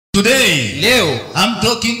Today, leo I'm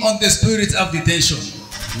talking on the spirit of detention.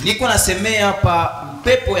 niko nasemea hapa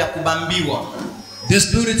pepo ya kubambiwa. The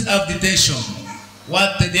spirit of detention.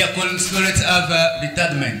 What they are calling spirit of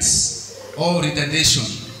retardments or retardation.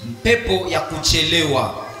 Pepo ya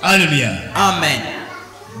kuchelewa. Hallelujah. Amen.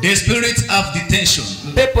 The spirit of detention.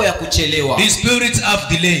 Pepo ya kuchelewa. The spirit of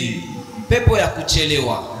delay. Pepo ya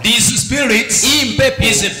kuchelewa. This spirit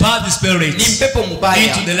is a bad spirit ni pepo mbaya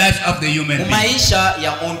into the life of the human being. Maisha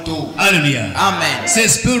ya mtu. Hallelujah. Amen. Say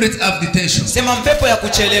spirit of detention. Sema pepo ya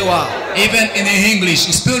kuchelewa. Even in English,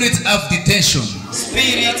 spirit of detention.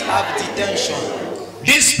 Spirit of detention.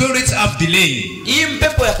 This spirit of delay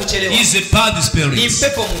pepo ya kuchelewa is a bad spirit. Ni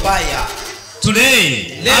pepo mbaya.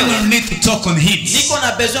 Today, I will need to talk on it. Niko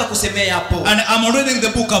na besoin kusemea hapo. And I'm reading the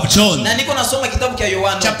book of John. Na niko nasoma kitabu cha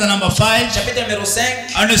Yohana. Chapter number 5. Chapitre numero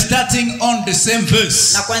 5. And starting on the same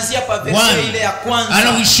verse. Na kuanzia pa verse ile ya kwanza.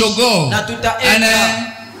 And we shall go. Na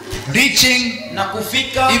tutaenda. Reaching na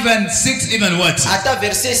kufika even 6 even what? Hata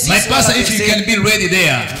verse 6. My pastor, if you can be ready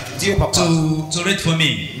there. Ndio papa. To read for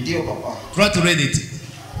me. Ndio papa. Try to read it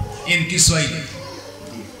in Kiswahili.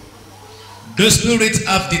 The spirit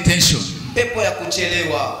of detention. Pepo ya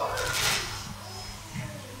kuchelewa.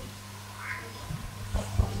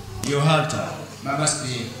 Your altar must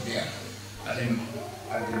be there at the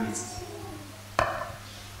midst.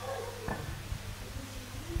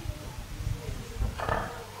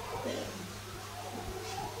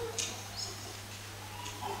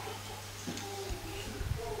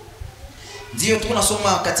 Ndio tuko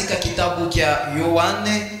nasoma katika kitabu cha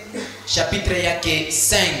Yohane chapitre yake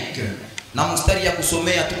 5. Na mstari ya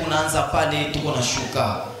kusomea tuko naanza pale tuko na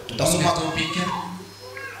shuka. Tutasoma topic.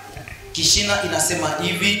 Kishina inasema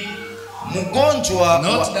hivi, mgonjwa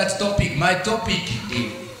not that topic, my topic.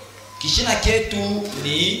 Kishina ketu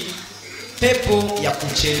ni pepo ya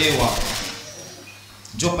kuchelewa.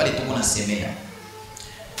 Ndio pale tuko nasemea.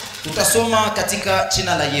 Tutasoma katika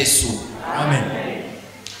jina la Yesu. Amen.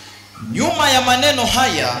 Nyuma ya maneno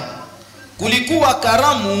haya kulikuwa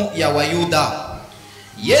karamu ya Wayuda.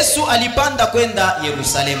 Yesu alipanda kwenda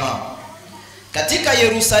Yerusalema. Katika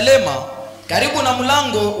Yerusalema, karibu na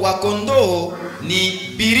mlango wa kondoo ni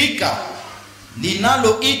birika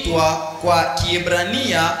linaloitwa kwa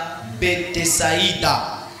Kiebrania Betesaida,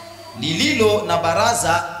 lililo na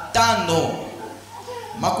baraza 5.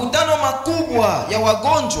 Makutano makubwa ya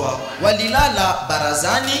wagonjwa walilala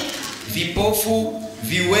barazani, vipofu,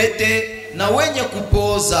 viwete na wenye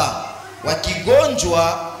kupooza,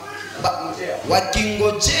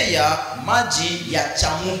 wakingojea maji ya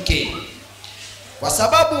chamuke. Kwa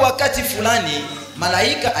sababu wakati fulani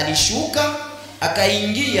malaika alishuka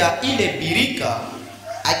akaingia ile birika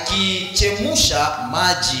akichemusha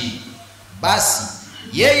maji. Basi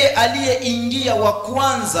yeye aliyeingia wa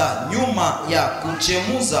kwanza nyuma ya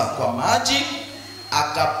kuchemuza kwa maji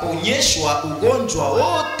akaponyeshwa ugonjwa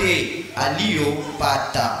wote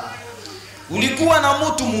aliyopata. Ulikuwa na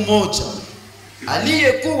mtu mmoja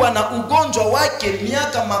aliyekuwa na ugonjwa wake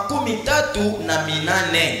miaka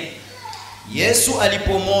 38. Yesu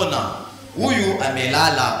alipomwona huyu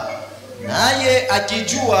amelala, naye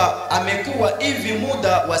akijua amekuwa hivi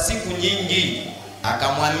muda wa siku nyingi,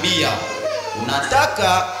 akamwambia,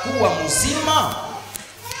 unataka kuwa mzima?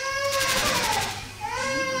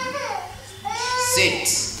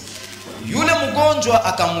 Yule mgonjwa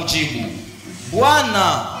akamjibu,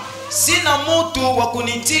 Bwana, sina mtu wa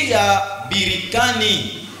kunitia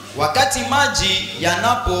birikani wakati maji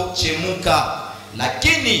yanapochemuka,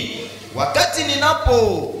 lakini wakati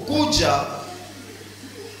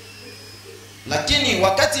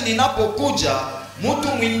ninapokuja mtu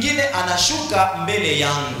mwingine anashuka mbele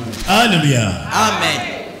yangu. Hallelujah. Amen.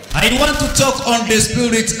 I want to talk on the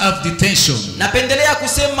spirit of detention. Napendelea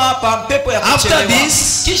kusema hapa pepo ya kuchelewa. After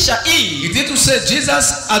this, kisha hii it is to say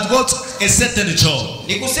Jesus had got a certain job.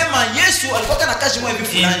 Ni kusema Yesu alikuwa na kazi moja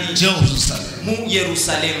fulani in Jerusalem. Mu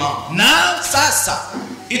Yerusalema. Now sasa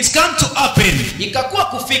it's come to happen ikakuwa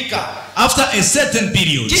kufika after a certain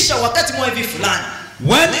period. Kisha wakati moja fulani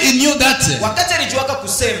when he knew that wakati alijuaka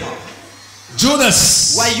kusema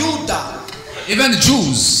Judas, Wayuda, even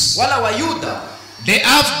Jews, wala Wayuda, they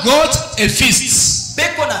have got a feast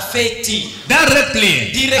beko na feti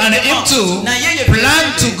directly, and him too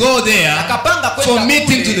plan to go there for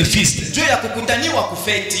meeting to the feast, juu ya kukutaniwa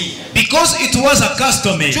kufeti, because it was a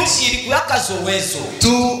custom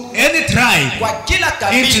to any tribe kwa kila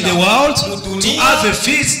kabila into the world to have a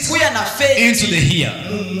feast into the year.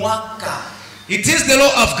 It is the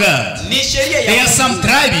law of God. There are some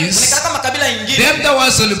tribes, them that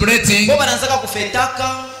were celebrating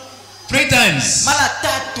 3 times.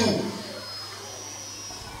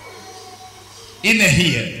 in a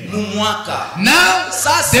year. Now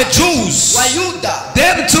the Jews,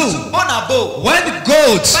 them too, when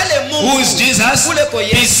God, who is Jesus,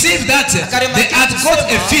 perceived that they had got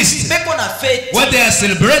a feast where they are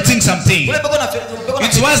celebrating something.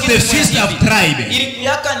 It was the feast of tribe.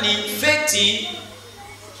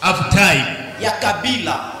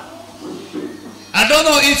 I don't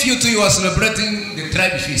know if you two are celebrating the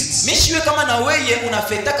tribe feasts.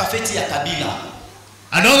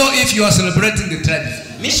 I don't know if you are celebrating the tribe.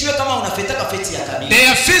 They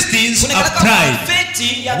are feastings of tribe.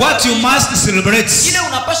 What you must celebrate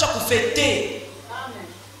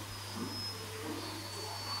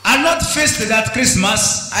are not feasted at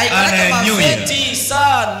Christmas and New Year.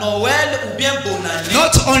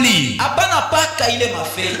 Not only.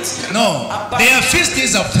 No, they are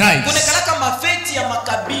feastings of tribes.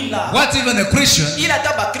 What even a Christian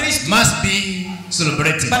must be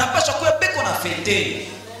celebrating.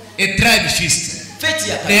 A tribe feast.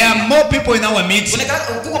 There are more people in our midst.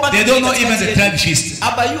 They don't know even the tribe feast.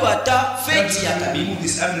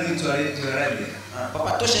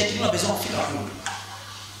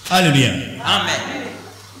 Hallelujah. Amen.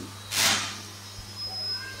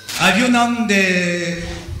 Have you known the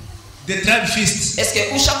tribe feast? Est-ce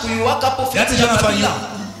que usha kuyuwaka po feti ya kabila?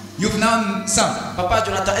 You've known some. Papa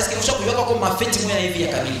Jonathan, est-ce que usha kuyuwaka ko mafeti moya hivi ya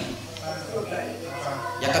kabila?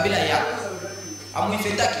 Ya kabila yako.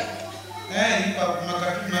 Amuifetake? Ni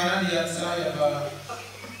makabila manani ya saa ya ba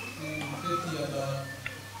feti ya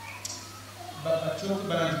ba choki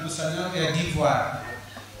banakusanyanga ya d'Ivoire.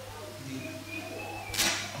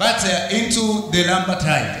 But into the Lamba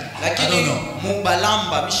tribe. I don't know.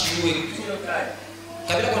 Mubalamba mishiwe.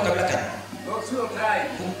 Kabila kwa kabila gani? Sio tribe.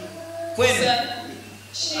 Kwenu.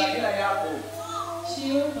 Kabila yako.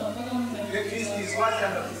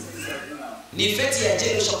 Ni feti ya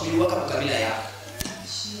jelo usha kuyuwaka kwa kabila yako.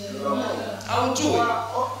 Au juu.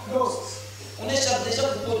 Unesha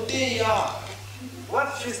kupotea. What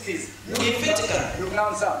feast is? Ni feti kana. You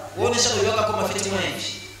know some. Unesha kuyuwaka kwa mafeti moya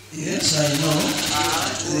hivi. Yes, I know.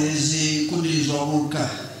 There's a kundi zobuka.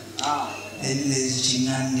 And there's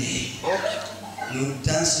chingande. Okay. You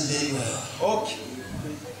dance very well. Okay.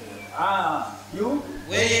 You?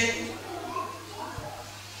 Weye.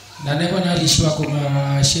 Nanebo nalishwa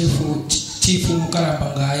kuma shefu chifu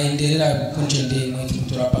mukarapanga endelera kunjende mwetu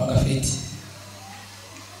turapanga feti.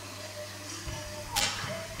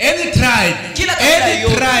 Any tribe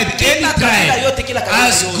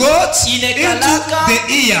has got into the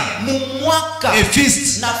year a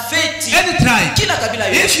feast. Any tribe.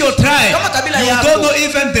 If your tribe, you don't know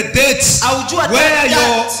even the dates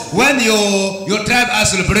when your tribe are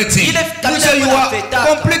celebrating. You say you are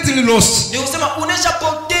completely lost.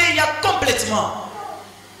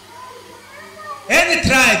 Any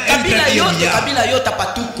tribe,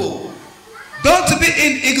 don't be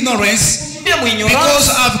in ignorance because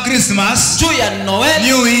of Christmas,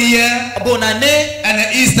 New Year, and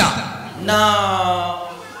Easter. No.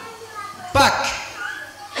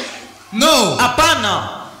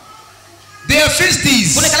 They are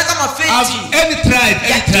feasties of any tribe,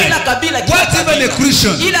 What even a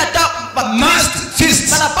Christian must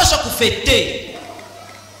feast.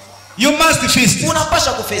 You must feast.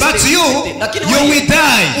 But you will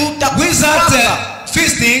die without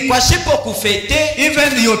feasting,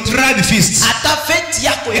 even your tribe feasts.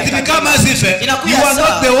 It becomes as if you are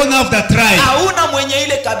not the owner of the tribe.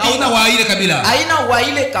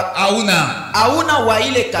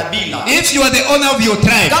 If you are the owner of your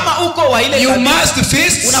tribe, you must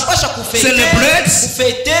feast, celebrate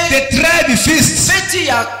the tribe feast.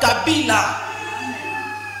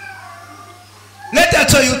 Let I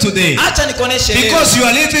tell you today, because you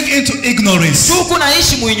are living into ignorance, you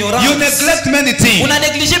neglect many things.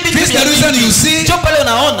 This is the reason you see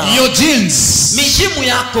your genes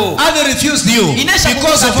and they refused you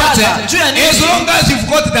because of what? As long as you've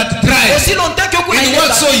got that tribe in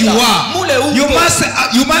what so you are, you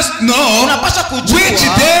must know which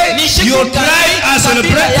day your tribe are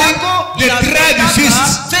celebrating the tribe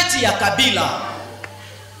feast.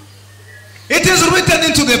 It is written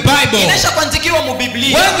into the Bible.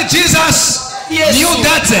 When Jesus knew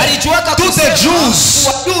that to the Jews,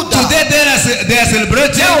 today they are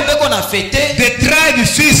celebrating the tribe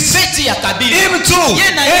feast. Him too,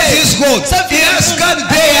 as his God, he has gone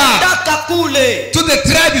there to the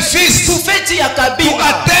tribe feast to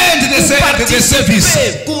attend the service.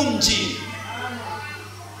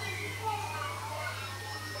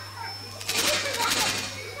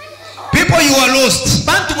 People, you are lost.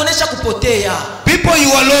 People,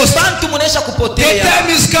 you are lost. The time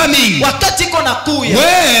is coming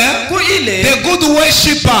where the good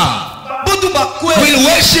worshipper will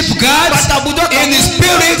worship God in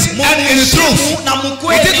spirit and in truth.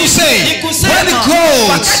 It is to say, when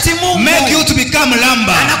God make you to become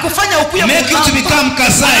Lamba, make you to become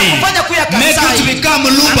Kasai, make you to become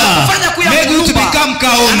Luba, make you to become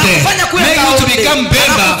Kaonde, make you to become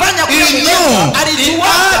Bemba, you know,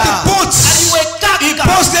 he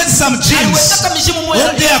posted some genes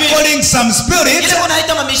what they are calling some spirit for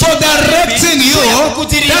directing you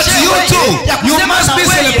that you too, you must be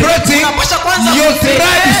celebrating your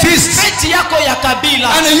tribe feast. And you are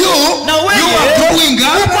growing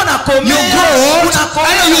up, you grow,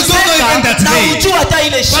 and you don't know even that day.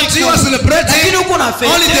 But you are celebrating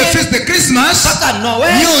only the feast, the Christmas,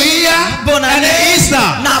 New Year, and Easter.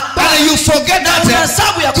 And you forget that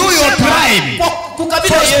to your tribe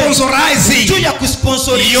for sponsorizing your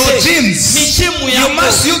genes. You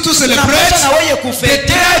must use to celebrate the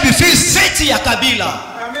tribe feast.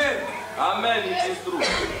 Amen. It is true.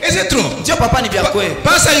 Is it true?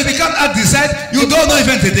 Pastor, you become at the side, you don't know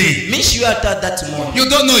even today. You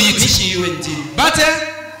don't know it. But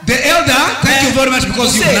the elder, thank you very much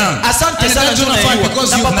because you've now. And the Jonathan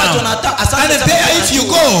because you've now. And there if you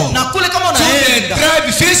go to the tribe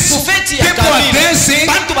feast, people are dancing.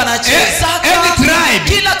 Any tribe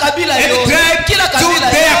do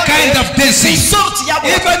their kind of dancing.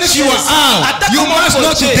 Even if you are out, you must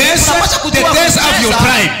not to dance the dance of your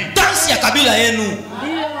tribe.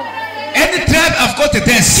 Any tribe have got a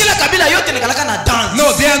dance.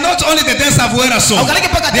 No, they are not only the dance of Weraso.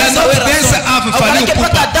 They are not the dance of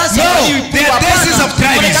Faliupupa. No, they are dances of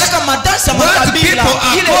tribes. What people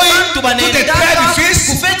are going to the tribe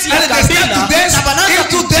feast and they start to dance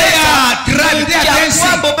into their tribe. They are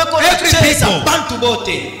dancing. Every people.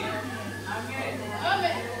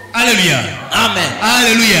 Hallelujah. Amen.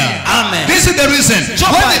 Hallelujah. Amen. This is the reason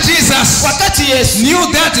when Jesus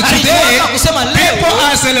knew that today people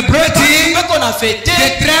are celebrating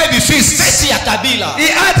the tribe feast. He had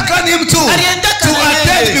called him to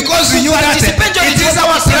attend because he knew that it is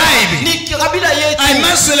our tribe. I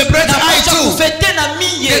must celebrate I too.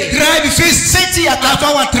 The tribe feast of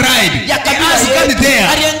our tribe. He has gone there.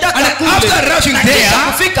 And after rushing there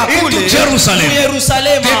into Jerusalem, the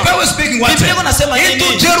Bible speaking what? Into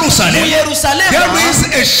Jerusalem. There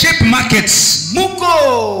is a sheep market.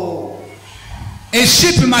 A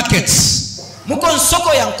sheep market. Here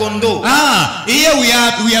we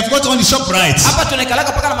have got only ShopRite.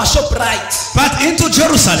 But into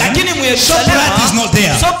Jerusalem, ShopRite is not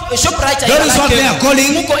there. That is what they are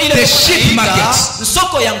calling the sheep market.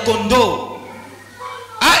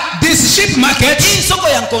 This sheep market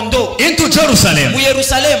into Jerusalem.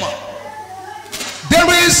 There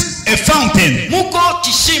is a fountain.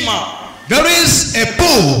 There is a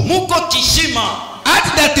pool.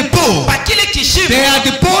 At that pool, they had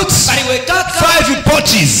put 5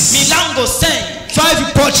 porches.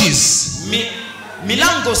 5 porches.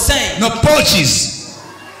 No porches.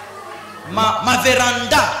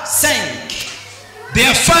 There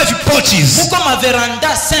are 5 porches.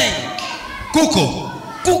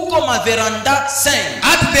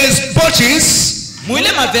 At these porches,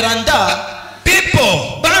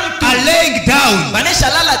 people are laying down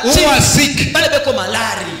who are sick.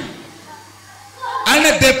 And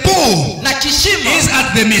the pool is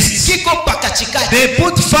at the midst. They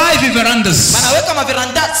put 5 verandas.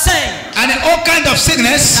 And all kind of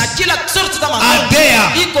sickness are there.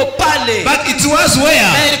 But it was where?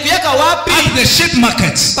 At the sheep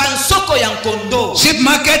market. Sheep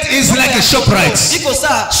market is like a ShopRite.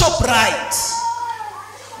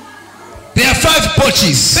 There are 5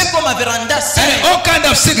 porches. And all kind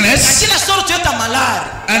of sickness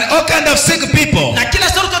and all kind of sick people are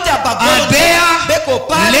there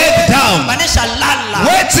laid down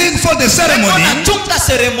waiting for the ceremony.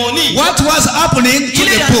 What was happening to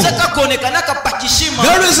the pool?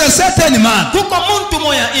 There is a certain man who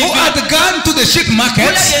had gone to the sheep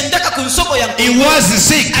market. He was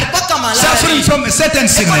sick, suffering from a certain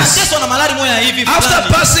sickness. After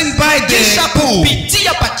passing by the pool,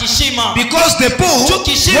 because the pool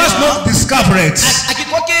was not discovered.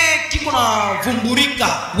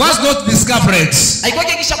 Was not discovered.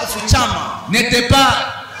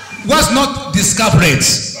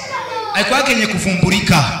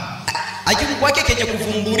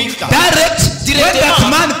 Direct, when that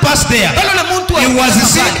man passed there, he was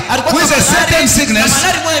sick with a certain sickness,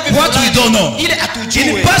 what we don't know. In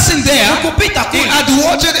passing there, he had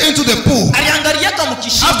watched into the pool.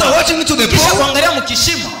 After watching into the pool,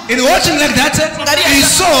 in watching like that, he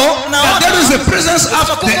saw that there is a presence of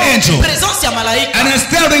the angel and is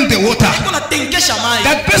stirring the water.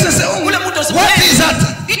 That person said, oh, what is that?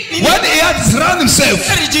 When he had thrown himself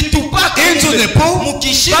into the pool, but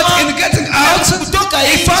in getting out,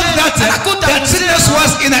 he found that that sickness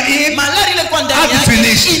was in him had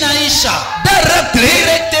finished. Directly,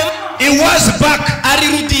 he was back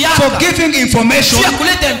for giving information to the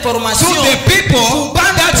people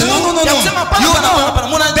that no, you know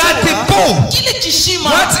that the pool,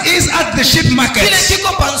 what is at the sheep market,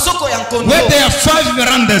 where there are 5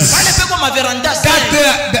 verandas,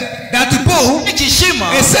 that the pool,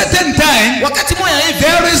 a certain time,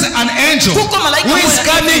 there is an angel who is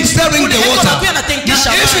coming stirring the water.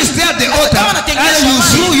 Now, if it's there the water and you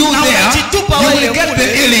threw you there, you will get the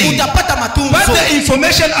healing. But the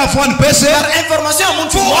information of one person, full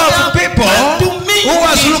of people who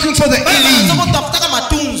was looking for the healing,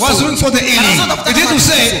 was looking for the healing. It didn't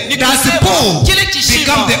say that the pool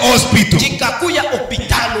become the hospital.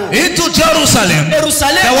 Into Jerusalem, there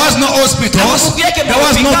was no hospitals, there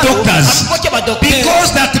was no doctors,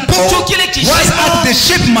 because that the pool was at the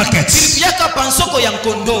sheep markets.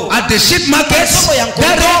 At the sheep markets,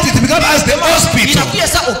 that it became as the hospital,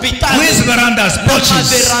 with verandas,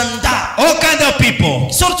 porches, all kind of people,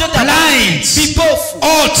 blinds,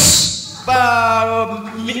 odds,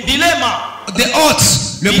 the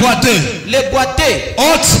odds, le boiteux,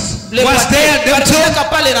 odds was there, them too,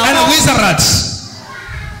 and wizards.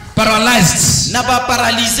 Paralyzed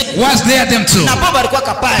was there, them too. They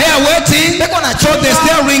are waiting for the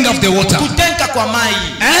stirring of the water.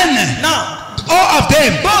 And all of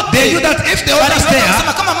them, they knew that if the water is there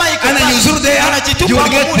and you through there, you will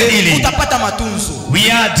get the healing.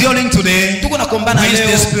 We are dealing today with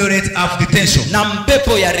the spirit of detention.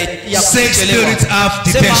 Say spirit of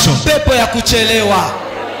detention.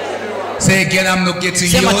 Say again, I'm not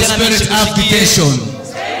getting your spirit of detention.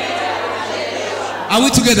 Are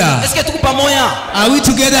we together? Are we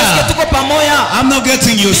together? I'm not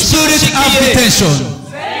getting you. Spirit of detention.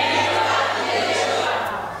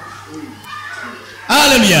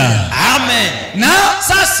 Hallelujah. Amen. Now,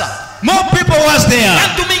 more people was there.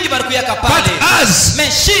 But as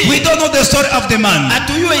we don't know the story of the man,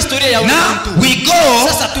 now we go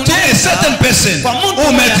to a certain person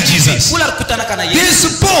who met Jesus. This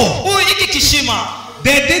pool,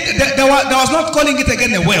 there was not calling it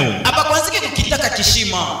again a well.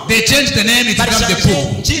 They changed the name, it became the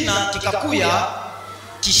pool.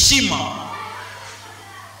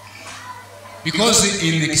 Because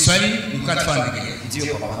in Kiswahili you can't find it again.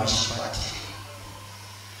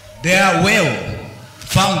 There are well,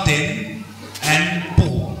 fountain, and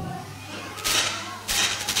pool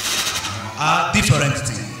are different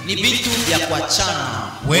things.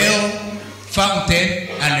 Well, fountain,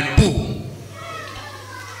 and pool.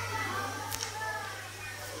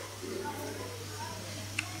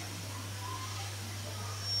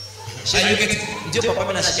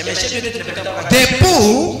 The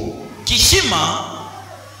pool, Kishima,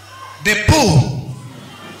 the pool,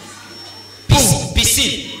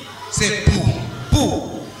 piscine. Say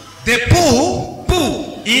pool. The pool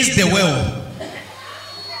is the well.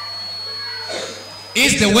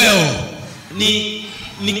 Is the well. Ni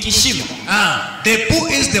Kishima. The pool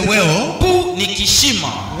is the well. Pool ni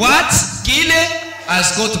Kishima. What? Kile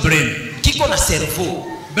has got brain. Kiko na cerveau.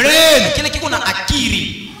 Brain. Kile kiko na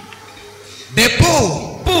akiri. The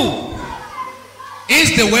pool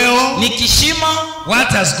is the well. Ni Kishima.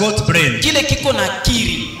 What has got brain. Kile kiko na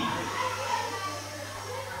akiri.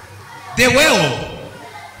 The well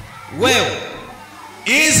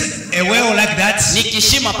is a well like that. Ni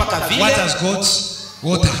Kishima paka vile. What has got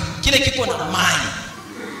water. Kile kiko na mai.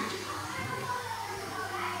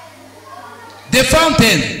 The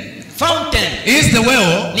fountain is the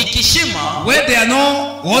well. Ni Kishima where there are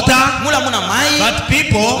no water, but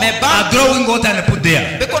people are drawing water and put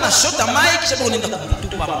there. The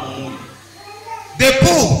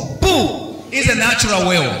pool is a natural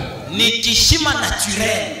well. Ni Kishima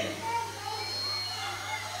naturel.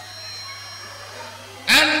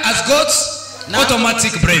 And has got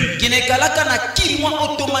automatic brain.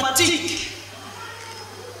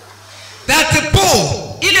 That the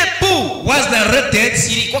pool was directed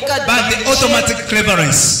by the automatic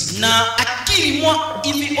cleverness.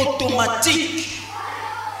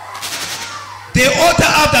 The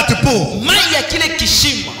author of that pool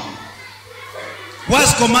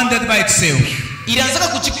was commanded by itself.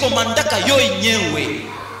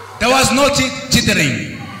 There was no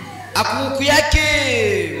chittering.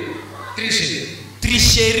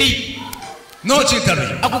 Tricherie. No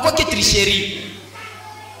chittering.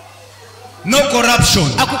 No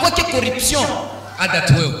corruption. At that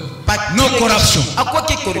well. No corruption.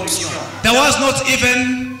 There was not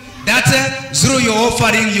even that through your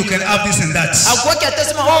offering you can have this and that. There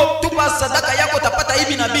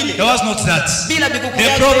was not that.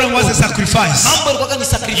 The problem was a sacrifice.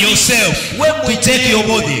 Yourself to take your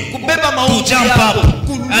body, to jump up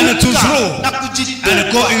and to throw and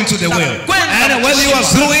go into the well. And when you are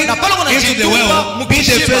throwing into the well, be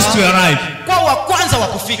the first to arrive.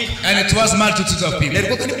 And it was multitude of people,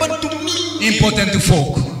 important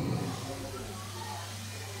folk.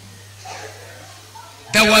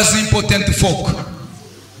 There was important folk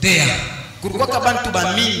there.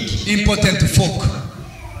 Important folk.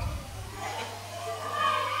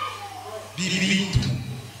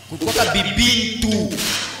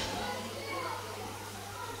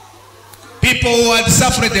 People who had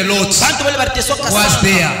suffered a lot was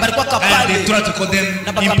there, and they tried to call them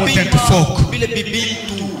important folk.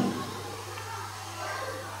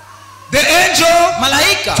 The angel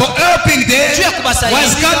for helping them was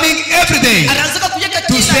coming every day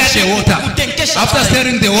to stir the water. After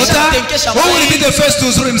stirring the water, who will be the first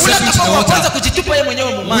to throw himself into the water?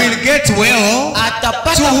 Will get well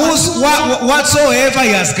to whatsoever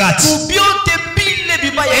he has got.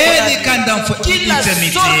 Any kind of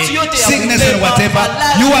infirmity, sickness and whatever,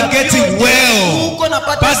 you are getting well.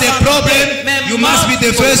 But the problem, you must be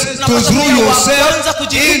the first to throw yourself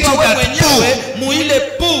into that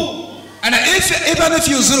pool. And even if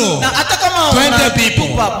you throw 20 people,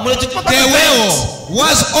 the well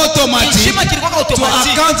was automatic to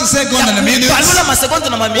account second and minutes.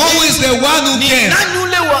 Who is the one who came?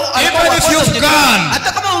 Even if you've gone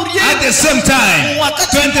at the same time,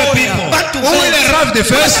 20 people, who will arrive the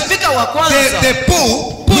first? The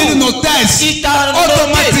pool will notice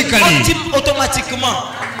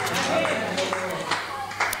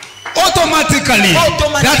automatically.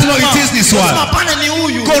 That's no, it is this one.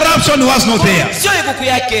 Corruption was not there.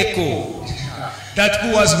 That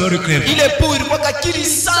pool was very clever.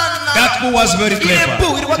 That pool was very clever.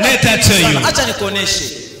 Let I tell you.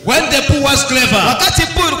 When the pool was clever,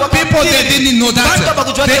 people they didn't know that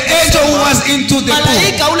the angel who was into the pool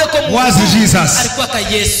was Jesus.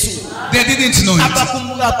 They didn't know it. But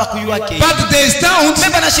they found the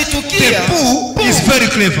pool is very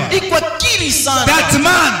clever. That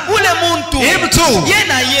man, him too,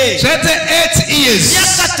 38 years,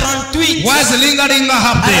 was lingering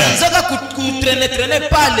up there,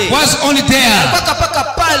 was only there,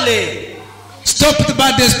 stopped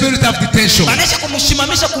by the spirit of detention, the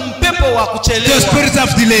spirit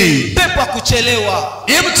of delay.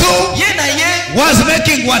 Him too was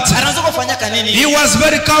making what? He was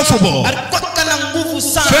very comfortable.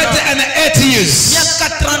 38 years.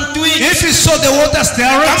 If he saw the water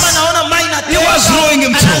stirring, he was throwing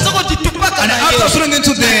him too. And after throwing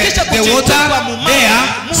into the water there,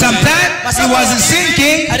 sometimes he was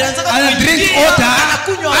sinking and drink water at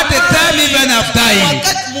the time even of dying.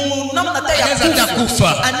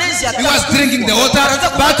 He was drinking the water,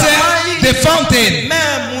 but the fountain,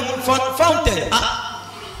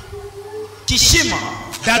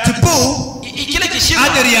 that pool,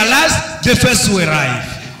 had realized the first to arrive.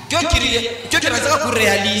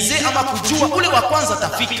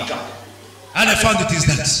 And I found it is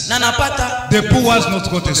that the pool was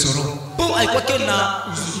not got a sorrow.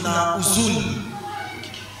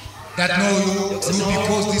 That no, you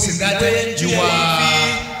because this and that, you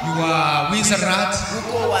are wizard rat.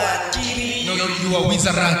 No, you are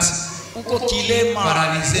wizard rat.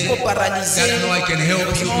 Paralyzed. That no, I can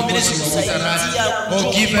help you because you are wizard rat. Or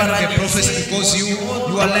given the prophecy because you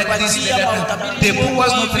are like this and that. The pool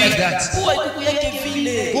was not like that.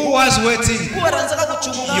 Who was waiting?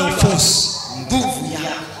 Your force.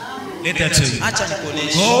 Let us tell you,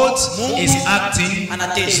 God is acting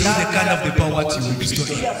through the kind of the power you will bestow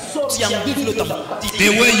him. The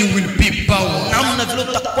way you will be power,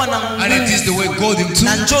 and it is the way God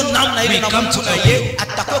himself will come to you.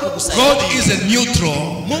 God is a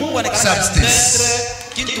neutral substance.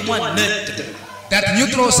 That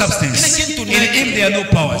neutral substance, in him there are no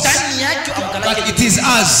powers, but it is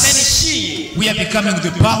us. We are becoming the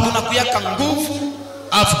power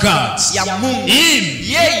of God. Him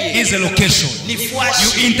is a location. You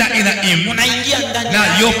enter in him. Now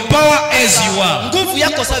your power as you are,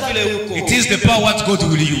 it is the power that God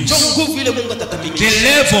will use. The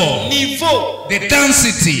level, the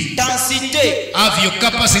density of your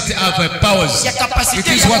capacity of powers, it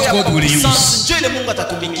is what God will use.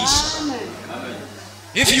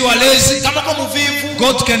 If you are lazy,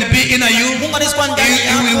 God can be in you. He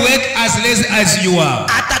will work as lazy as you are.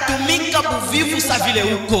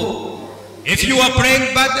 If you are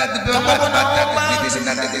praying,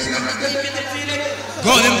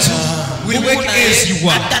 God him too. will work as you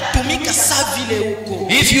are. atatumika saa vile uko.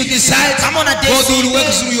 If you decide, God will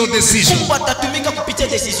work through your decision. Mungu atatumika kupitia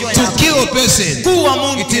decision To yako. kill a person, Kuua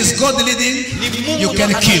Mungu. it is God leading, Ni Mungu you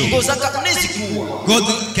can kill. unaweza kuua. God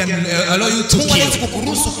can allow you to Mungu anaweza kill.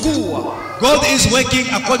 kukuruhusu kuua. God is working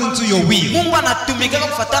according to your will. Mungu anatumika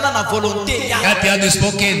kufuatana na volonte yako. That he had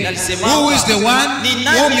spoken. Who is the one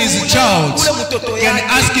whom his child can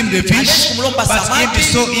ask him the fish, but him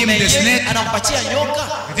bestow him the snake? anampatia nyoka.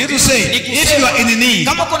 Did you say, if you are in need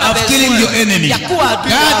of killing your enemy, God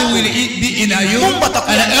will be in you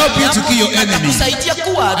and help you to kill your enemy.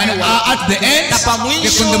 And at the end, the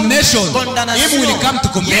condemnation, him will come to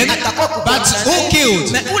condemn, but who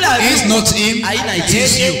killed is not him, it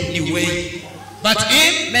is you. But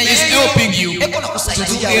him is helping you to do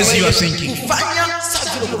as you are thinking.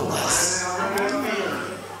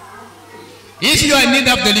 If you are in need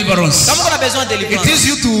of deliverance, it is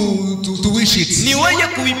you to wish it.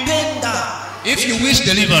 If you wish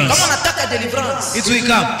deliverance, it will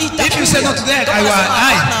come. If you say not to that,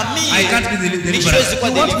 I can't be delivered.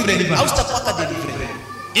 You won't be delivered.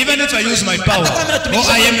 Even if I use my power, or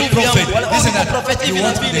I am a prophet, listen that you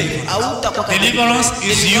won't be delivered. Deliverance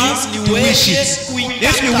is you to wish it.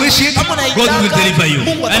 If you wish it, God will deliver you.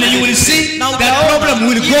 And you will see that problem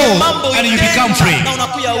will go and you become free.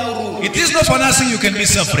 It is not for nothing you can be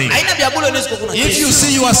suffering. If you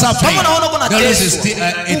see you are suffering, there is a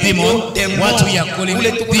demon, what we are calling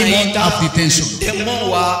demon of detention.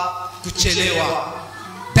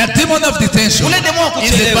 That demon of detention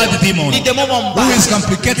is a bad demon who is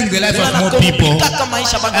complicating the life of more people.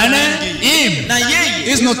 And him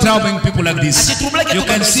is not troubling people like this. You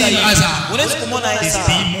can see him as this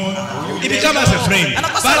demon. He becomes as a friend.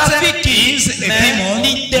 But he is a demon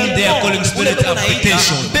whom they are calling spirit of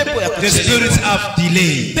detention. The spirit of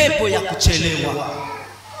delay.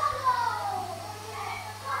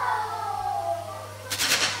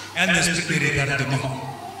 And the spirit of retardement.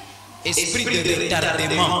 Esprit de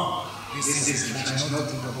retardement.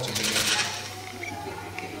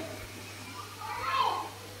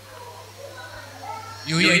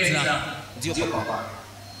 You hear it now? Dieu papa.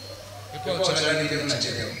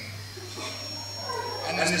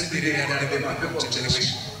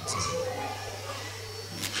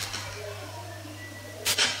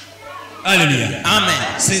 Hallelujah.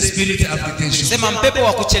 Amen. Say spirit of detention. Sema mpepo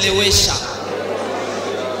wa kuchelewesha.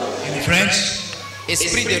 In French,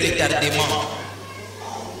 esprit de retardement.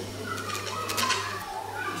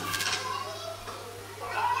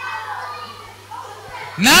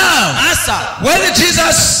 Now, when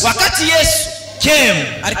Jesus wakati Yesu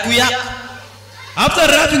came, alikuya after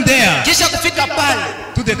arriving there, kisha kufika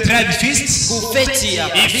pale to the tribe feast,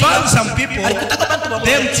 he found some people,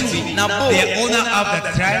 them too, the owner of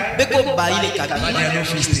the tribe, but they are not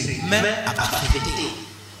feasting.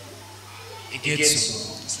 He gets so.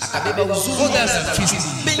 Akabeba uzuri. God has a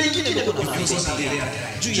feast. Bengine niko na feast.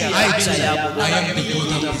 Juu ya I am the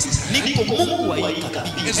God of this. Niko Mungu wa hii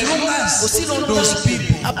kabila. As long as those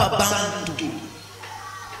people hapa bantu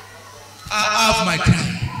are of my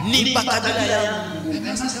tribe, ni bakabila yangu.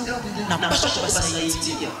 Napaswa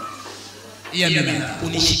kuwasaidia.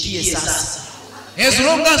 Unishikie sasa. As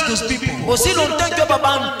long as those people aussi longtemps que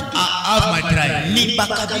babantu are of my tribe, ni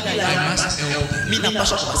bakabila yangu. I must help them. Mimi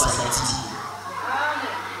napaswa kuwasaidia.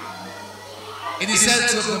 It is said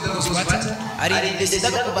to them what? Alidesida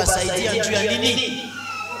kubasaidia juu ya nini?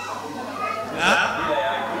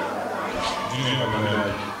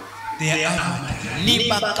 They are ni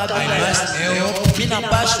bakabila. Mimi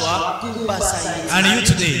napaswa kubasaidia. And you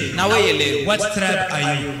today, na wewe leo, what tribe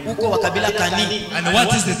are you? Uko wa kabila kani? And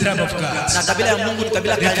what is the tribe of God? Na kabila ya Mungu ni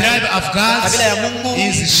kabila kani? The tribe of God kabila ya Mungu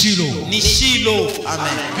is Shiloh. Ni Shiloh.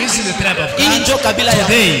 Amen. This is the tribe of God. Hii ndio kabila ya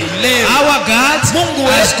today. Our God Mungu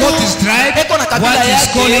has got his tribe. What is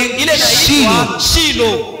calling Shiloh.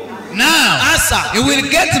 Shiloh. Now, he will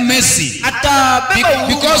get mercy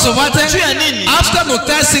because of what? After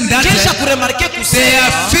noticing that they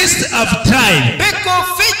are feast of tribe.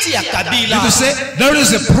 You could say there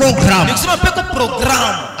is a program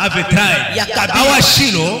of a tribe. Our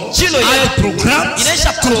Shiloh had a program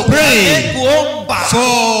to pray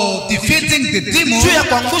for defeating the demon of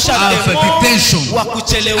detention.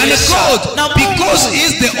 And God, because he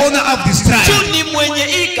is the owner of this tribe, he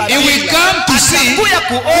will come to see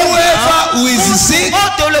whoever who is sick,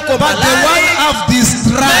 but the one of this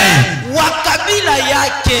tribe,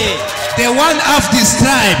 the one of this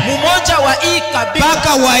tribe,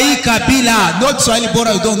 Baka wa hii kabila, not Swahili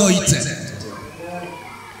Bora, you don't know it.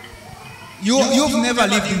 You've never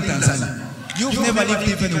lived in Tanzania. You've never lived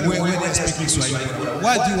even where they are speaking Swahili.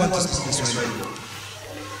 Why do you want to speak Swahili?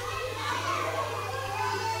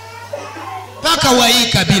 paka wa hii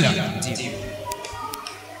kabila.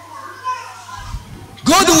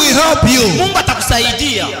 God will help you. Mungu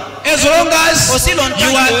atakusaidia. As long as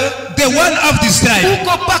you are the one of this tribe.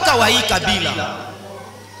 Uko paka wa hii kabila.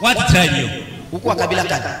 What tribe you? Uko wa kabila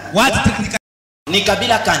gani? What ni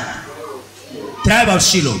kabila gani? Tribe of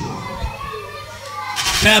Shiloh.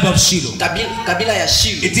 Tribe of Shiloh. Kabila ya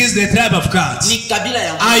Shiloh. It is the tribe of God. Ni kabila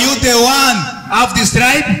ya Mungu. Are you the one of this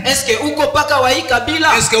tribe? Eske uko paka wa hii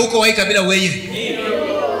kabila? Eske uko wa hii kabila wewe?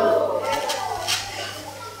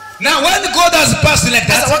 Now when God has passed like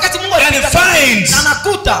that, and finds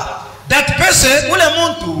that person ule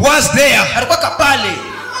muntu was there alikuwa kapale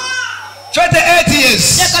 38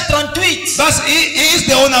 years. Miaka 38. Thus he is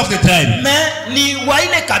the owner of the tribe. Ni wa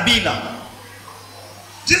ile kabila.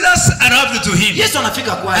 Jesus arrived to him. Yesu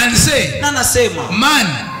anafika kwake. And say, na anasema, man,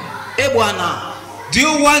 bwana, do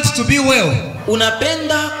you want to be well?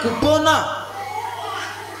 Unapenda kupona?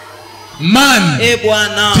 Man,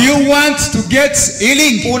 bwana, do you want to get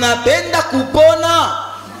healing? Unapenda kupona?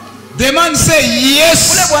 The man say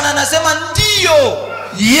yes. Ule bwana anasema ndio.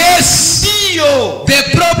 Yes. Ndio. The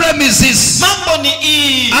problem is this. Mambo ni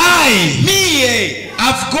hii. Mie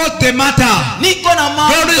I've got the matter. Niko na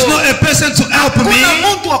mambo. There is not a person to help me. Kuna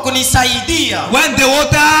mtu wa kunisaidia. When the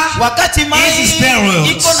water wakati maji is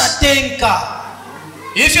sterile. iko na tenka.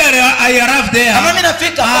 If I arrive there, kama mimi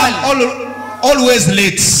nafika pale, always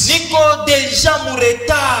late. Niko deja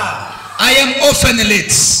mureta. I am often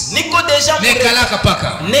late. Niko deja mureta.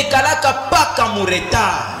 Nekalaka paka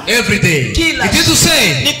mureta. Every day. It is to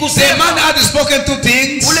say, the man had spoken two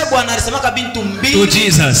things ule bwana alisemaka bintu mbili to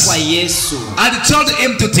Jesus. Kwa Yesu. And told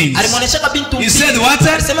him two things. Alimuoneshaka bintu mbili. He said, what?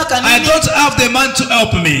 I don't have the man to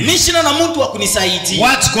help me. Mimi sina na mtu wa kunisaidia.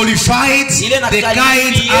 What qualified the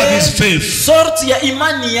kind of his faith? Sorti ya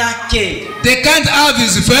imani yake. The kind of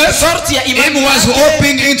his faith. Sorti ya imani him was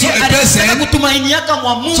hoping into a person kutumainiaka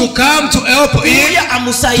mwa Mungu to come to help him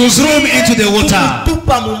to throw him into the water.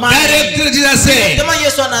 Directly Jesus said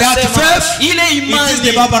that faith is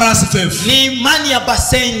the barbarous faith. Ni imani ya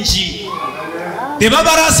basenji. The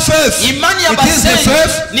barbarous faith, it is the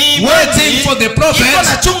faith waiting for the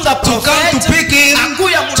prophet to come to pick him,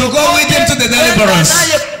 to go with him to the deliverance.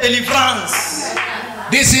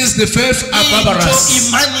 This is the faith of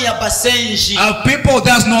barbarous. Of people who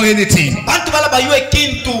does know anything.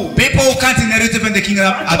 People who can't inherit even the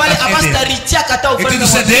kingdom of heaven. It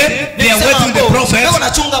is said they are waiting the prophet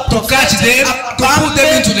to catch them, to put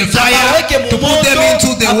them into the fire, to put them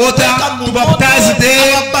into the water, to baptize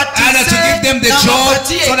them, and to give them the job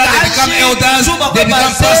so that they become elders, they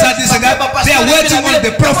become pastors, this and that. They are waiting on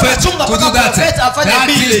the prophet to do that.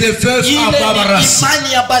 That is the faith of barbarous.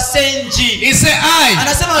 He said, I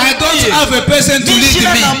don't have a person to lead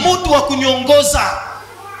me.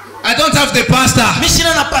 I don't have the pastor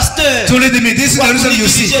to lead me. This is the reason you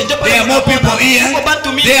see. There are more people here.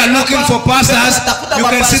 They are looking for pastors. You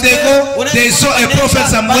can see they go. They saw a prophet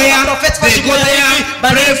somewhere. They go there.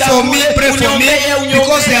 Pray for me. Pray for me.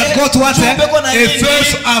 Because they have got what? A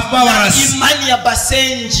faith of barbarous.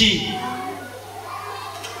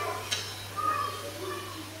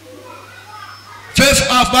 Faith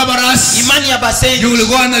of barbarous. You will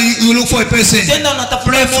go and you look for a person.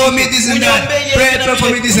 Pray for me this and that. Pray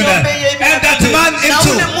for me this and that. And that man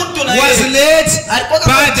too was led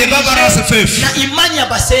by the barbarous faith.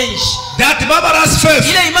 That barbarous faith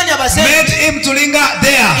made him to linger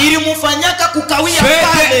there. 38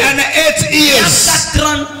 years.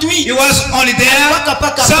 He was only there,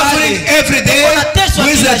 suffering every day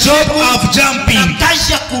with the job of jumping.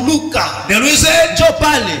 The reason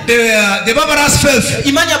the barbarous faith,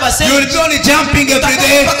 you will be only jumping every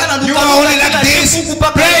day. You are only like this,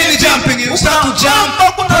 praying, jumping. You start to jump,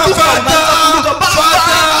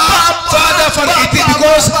 Father,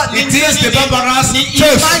 because it is the barbarous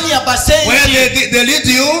faith. Where they lead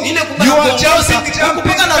you, you are jumping.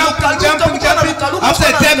 After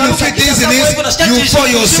a time you feel this and this, you fall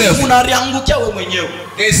yourself.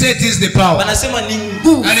 They say it is the power. And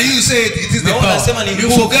you say it is the power. You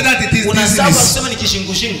forget that it is this.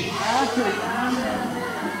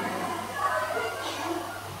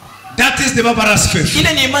 That is the barbarous faith.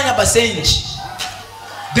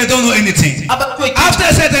 They don't know anything. After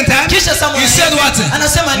a certain time, he said what?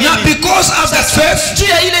 Now because of that faith,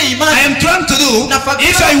 I am trying to do,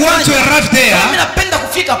 if I want to arrive there,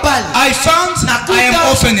 I found I am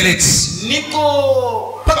often late.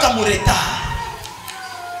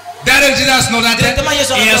 That Jesus knows that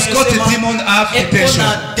he has got a demon of detention.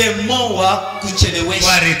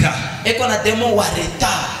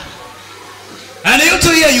 And you too,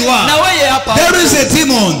 here you are. There is a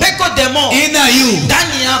demon in you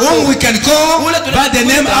whom we can call by the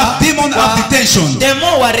name of demon of detention. The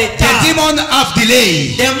demon of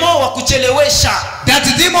delay. That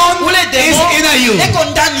demon is in you.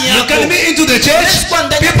 You can be into the church.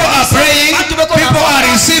 People are praying. People are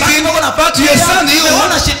receiving. But you stand you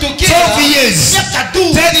 12 years,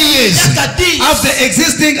 10 years of the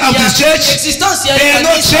existing of the church. They are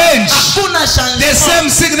not changed. The same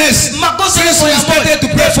sickness since we started to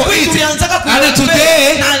pray for it. And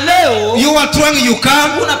today you are trying, you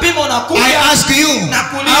come. I ask you,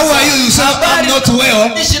 how are you? You say, I'm not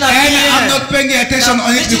well, and I'm not paying attention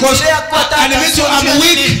on it because I'm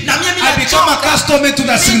weak. I become accustomed to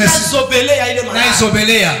that sickness.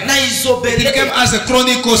 It became as a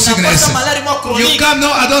chronic sickness. You come,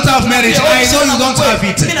 no, I don't have marriage. I know you don't have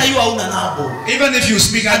it. Even if you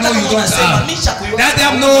speak, I know you don't have. That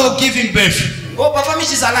I'm not giving birth.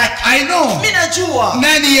 I know.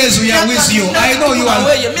 9 years we are with you. I know you are.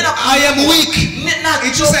 I am weak.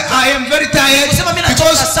 It is I am very tired because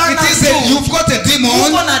it is you've got a demon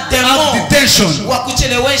of detention.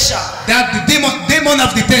 That the demon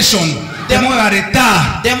of detention. Demon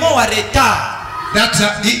that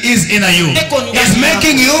is in you. Is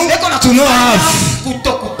making you to know have.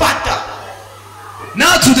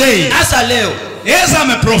 Now today. Yes, I'm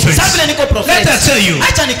a prophet. Let us tell you,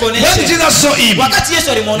 when Jesus saw him like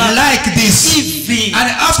this, and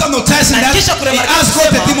after noticing that, he asked God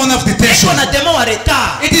the demon of detention.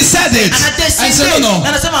 It is said it. I said, no,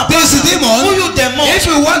 this demon, if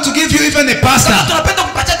we want to give you even a pastor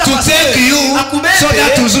to take you so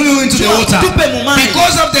that to throw you into the water,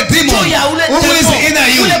 because of the demon who is in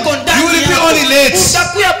you, you will be only late.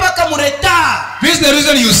 This is the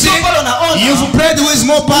reason you see, you've prayed with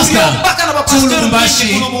more pastor.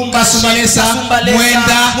 Lubumbashi, Kasumalesa,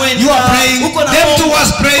 Mwenda, you are praying, them two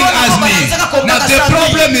was praying as me. Now the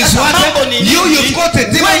problem is what? You've got a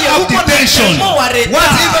demon of detention. What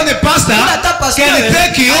even a pastor can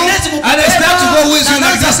take you and start to go with you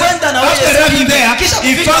like this. After having there,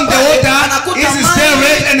 he found the water, is still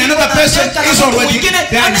red, and another person is already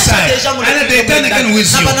there inside. And they turn again with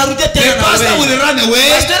you. The pastor will run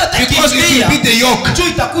away because it will be the yoke.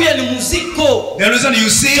 The reason you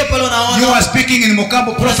see, you are speaking in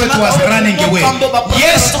Mokambo, prophet was running away.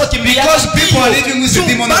 Yes, because people are living with the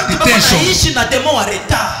demon of detention.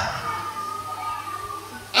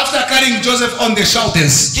 After carrying Joseph on the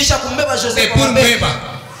shoulders, they put Beba.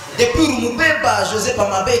 And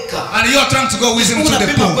you are trying to go with him to the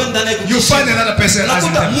pool. You find another person as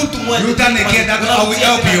him. You turn again, that I will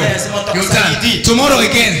help you. You turn. Tomorrow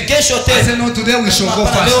again. I said, no, today we shall go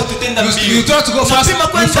fast. You try to go fast, you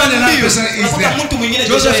find another person is there.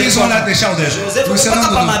 Joseph is on at the shoulders. You say, no,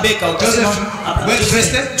 Joseph, wait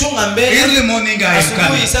first. Early morning I am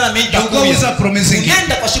coming. You go without promising him.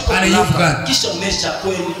 And you've gone.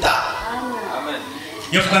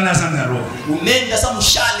 You've gone as on the road.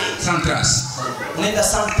 Santras.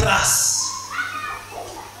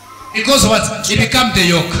 Because what? It becomes the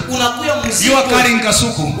yoke. You are carrying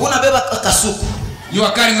kasuku. You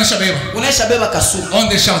are carrying Oshabeba on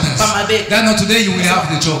the shoulders. That not today you will have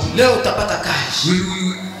the job.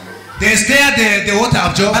 They stare the water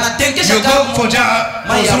of Job. You go for Job,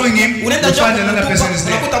 throwing him, you find another person is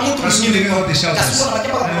there. Assuming all the shoulders.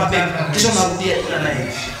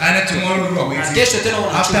 And tomorrow you are waiting.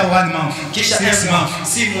 After 1 month, 6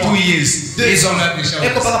 months, 2 years, he's on the shoulders.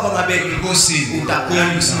 You go see.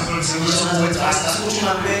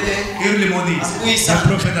 Early morning, the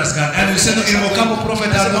prophet has gone. And we say, no, in Mokambo, prophet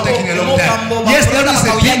has not taken a long time. Yes, there is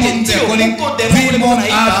a demon they are calling demon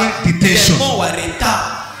of detention.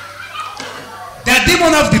 The demon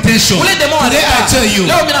of detention. Today I tell you,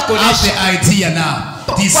 have the idea now.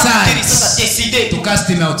 Decide to cast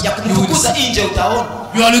him out. You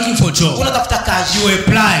are looking for job. You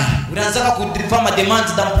apply.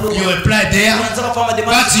 You apply there,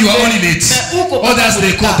 but you are only late. Others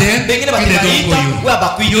they call them, they don't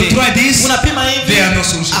call you. You try this, there are no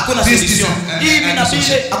solution.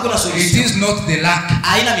 It is not the lack.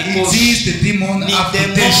 It is the demon of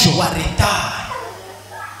detention.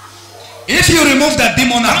 If you remove that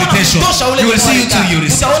demon of detention, you will see you till you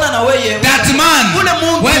receive. That man,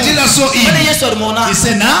 when Jesus saw him, he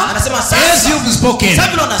said, now, as you've spoken,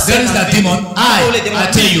 there is that demon. I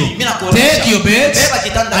tell you, take your bed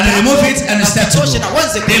and remove it and start to go.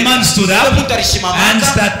 The man stood up and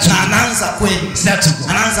started to go.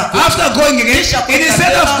 After going again,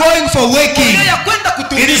 instead of going for waking,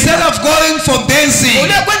 instead of going for dancing,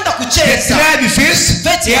 he tried the feast,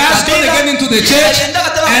 he has gone again into the church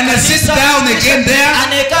and sit down again there.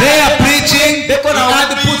 They are preaching. He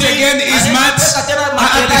had to put again his mat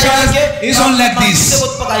at the shoulders. He's on like this.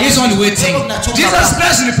 He's on waiting. Jesus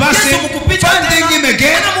Christ in the past, finding him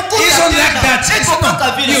again. He's on like that.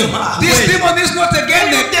 This demon is not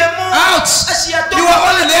again out. You are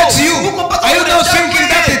only left to you. Are you not thinking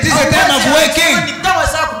that it is a time of waking?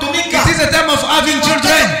 It is a time of having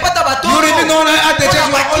children. You really know at the church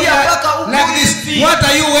you are only like this. What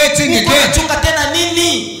are you waiting again?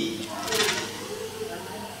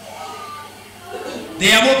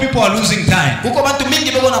 There are more people are losing time. More people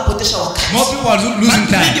are losing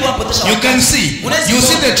time. You can see. You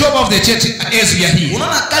see the job of the church as we are here.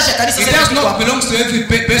 It does not belong to every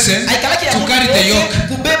person to carry the yoke.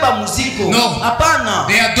 No.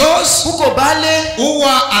 There are those who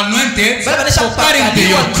are anointed for carrying the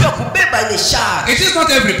yoke. It is not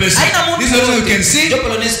every person. This is what you can see.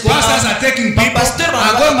 Pastors are taking people,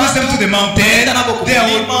 are going with them to the mountain. They are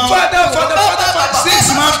all, Father,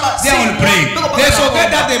 6 months, they are all praying. They forget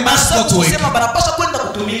that they must go to work.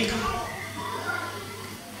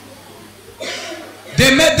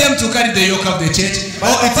 They made them to carry the yoke of the church.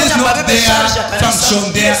 Oh, it is not their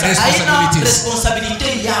function, their responsibilities.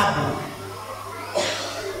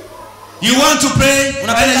 You want to pray,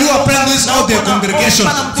 and you are praying with all the congregation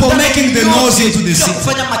for making the noise into the city.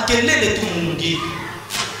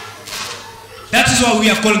 That is why we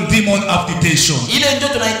are calling demon of detention. People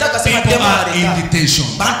are in detention.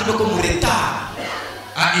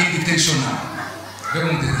 Are in detention now.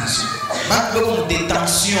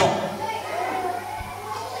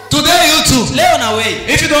 Today you too.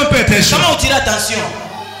 If you don't pay attention,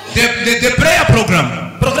 the prayer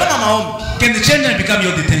program can change and become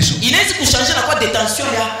your detention.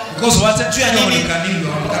 Because what?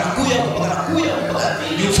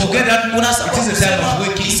 You forget that it is a time of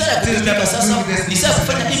waking. It is a time of doing this.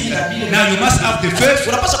 Now you must have the faith.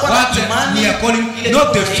 What we are calling,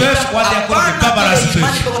 not the faith, what they are calling the barbarous faith.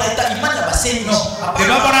 No, the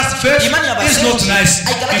barbarous faith is not nice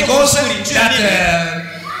because that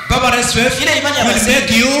barbarous faith will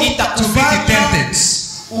make you to be detented.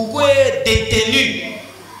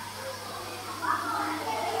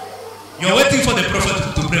 You are waiting for the prophet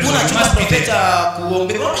to pray for you. You must be there.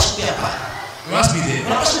 You must be there.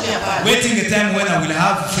 Waiting a time when I will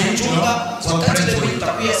have faith, so pray for you.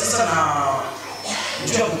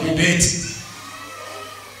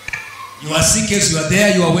 You are sick as you are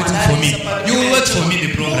there, you are waiting for me. You will wait for me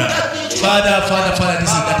the program. Father, this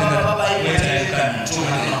is that and that. Wait, I come.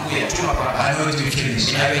 I know it will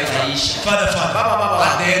finish. Father,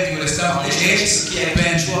 at the end you will start the eggs,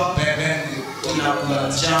 bend.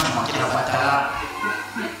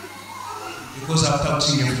 Because I'm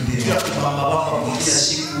touching every day.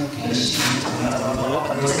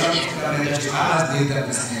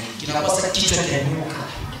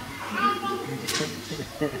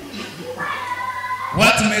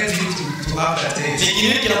 What made you to have that taste? It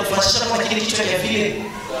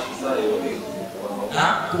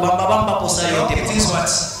is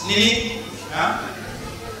what?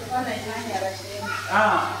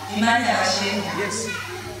 Imani ya Hashem. Yes.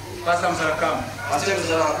 Pastor Msarakam. Pastor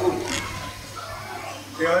Msarakam.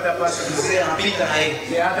 The other pastor mzee anapita na yeye.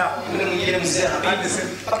 The other yule mwingine mzee anapita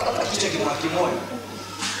mpaka kichwa kimoja.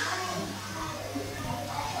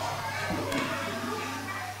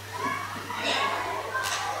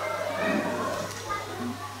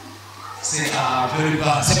 Say very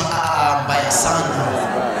bad. Sema mbaya sana.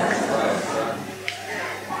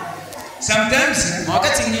 Sometimes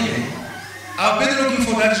wakati mwingine I've been looking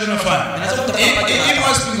for that kind of fun. It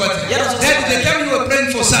must be what? That the time you were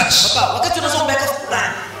praying for such.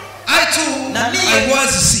 I too, I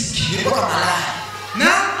was sick.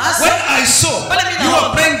 Now, when I saw you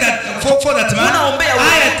were praying that for that man,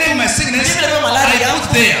 I take my sickness, I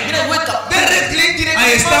put there. Directly,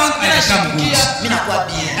 I stand and I come good.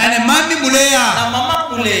 And a mama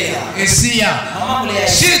mulea is here.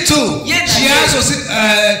 She too, she also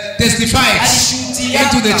testified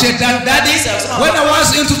into the church that daddy, when I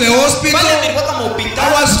was into the hospital, I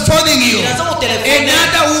was phoning you.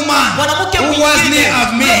 Another woman who was near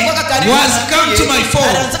of me was come to my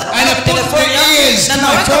phone and I put the ears to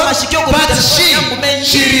my phone, but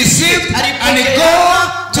she received and go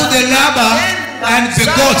to the lab and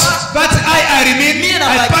forgot. But I remain,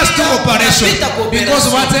 I passed through operation because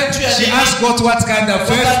what she has got what kind of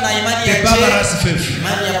faith? The barbarous faith.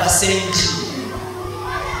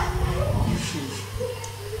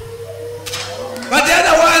 But the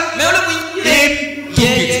other one came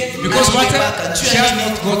took it because what she has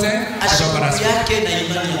not gotten a barbarous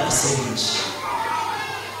faith.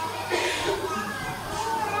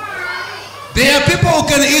 There are people who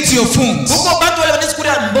can eat your food.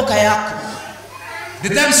 The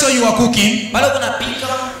time so you are cooking,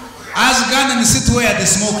 Has gone and sit where the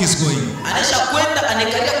smoke is going. Anasha kwenda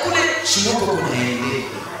anekalia kule shimoko kunaende.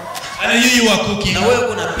 And you are cooking. Na wewe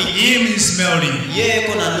kuna pika. Him is smelling. Yeye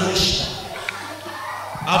kuna nusha.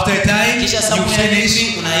 After a time, kisha you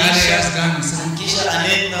finish and he has gone. Kisha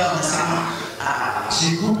anenda anasema she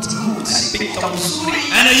cooked good. Pika mzuri.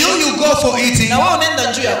 And you go for eating. Na wewe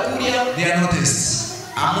unaenda njoo ya kulia. They are noticed.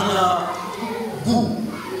 Amuna gu.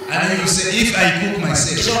 And you say, if I cook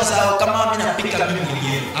myself, kisha wasahau kama mimi napika mimi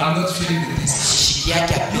mwenyewe. I'm not feeling the taste. You are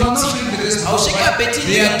not feeling the taste. Au shika appetite.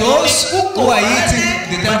 They are those who are eating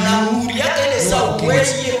the time you yake ile sawa wewe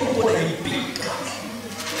uko na ipika.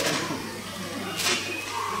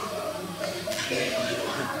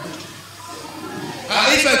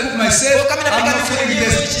 If I cook myself, I'm not feeling the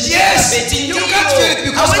taste. Yes, you can't feel it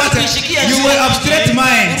because what? You were abstract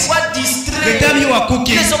mind. The time you are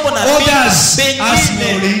cooking, others are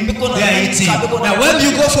smelling, they are eating. Now when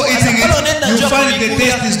you go for eating it, you find the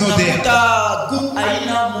taste is not there.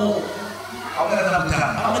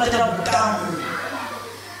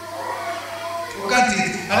 You can't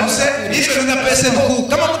eat. And you say, if another person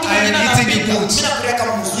cook, I am eating good.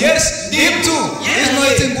 Yes, him too. He's not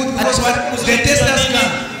eating good because what? The taste has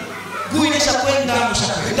gone.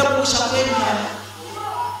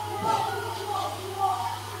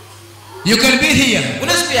 You can be here,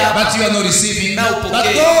 but you are not receiving. But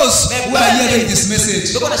those who are hearing this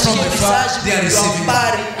message from afar, they are receiving.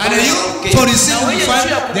 And you, for receiving, you find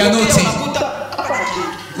they are not eating.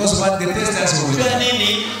 Because what the taste has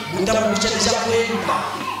already.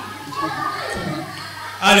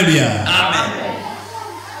 Hallelujah. Amen.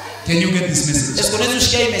 Can you get this message? Est-ce qu'on a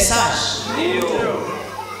touché un message?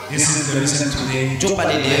 This is the reason today. I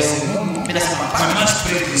must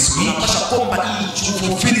pray this week for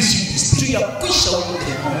finishing this thing. The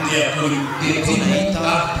demon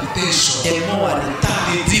of detention. The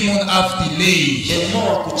demon of delay.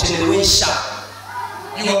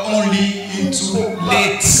 You are only into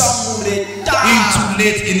late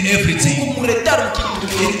in everything. In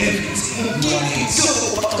everything.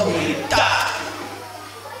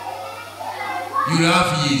 You have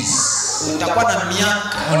years.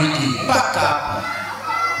 Only.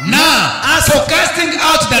 Now, as for casting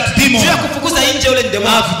out that demon of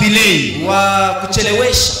delay,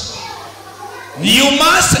 you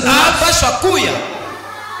must have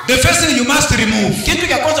the first thing you must remove.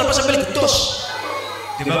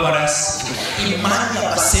 The barbarous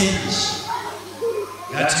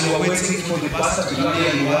that you are waiting for the pastor to come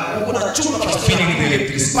here, you are feeling the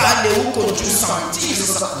electricity.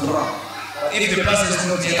 If the pastor is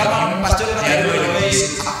not here, you are no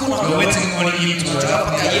electricity. You are waiting on him to drop.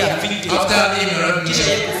 After him, you are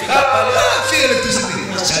feel electricity.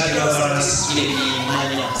 That the barbarous.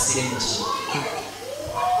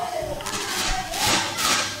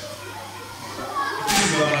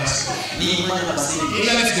 Even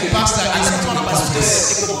if the pastor isn't in the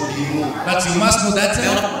office, but you must know that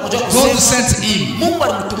God sent him for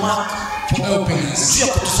helping us.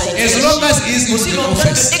 As long as he is in the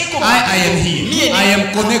office, I am here. I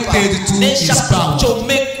am connected to his power. Don't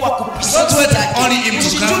wait only him to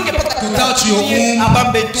come to touch your womb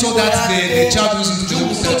so that the child goes into the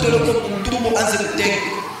womb.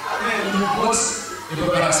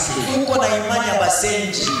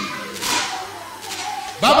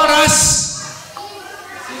 Barbarous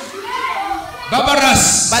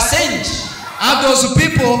are those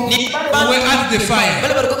people who were at the fire,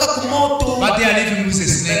 but they are living with a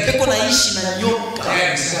snake. They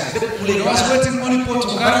was waiting only for to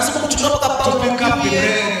come to pick up the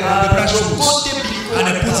brush roots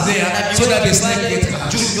and put there so that the snake gets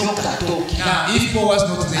out. Now, if Paul was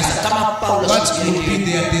not there, what would be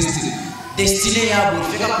their destiny? It's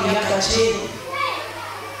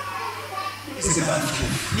a bad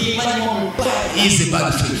faith. It's a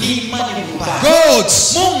bad faith. God,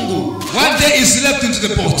 one day he slept into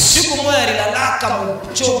the pot.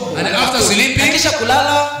 And after sleeping,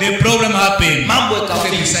 the problem happened to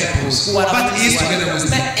the disciples. But he is together with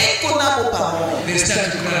them. They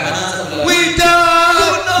start to cry. We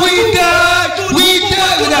died! We died! We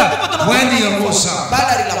died! When he rose up,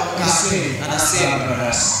 he said,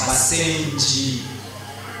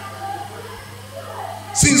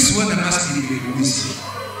 since when I must be egoistic?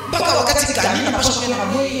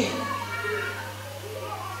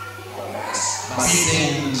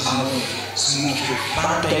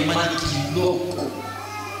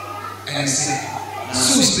 And say,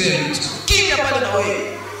 so spare it.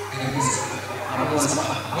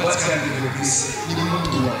 What can they do this?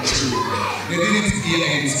 They didn't hear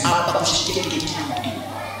anything.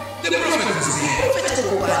 The prophet is there.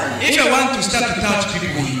 If I want to start to touch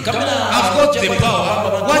people, I've got the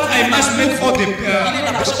power. What I must make all the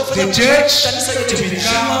the church to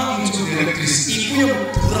become into the electricity.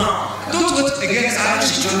 Don't wait against and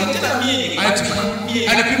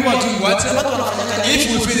the people are doing what? If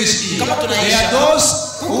we finish here, there are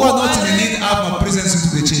those who are not in the need of my presence into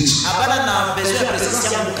the church.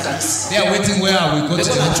 They are waiting where I will go to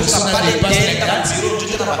the office so that they pass like that.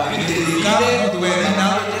 They come all the way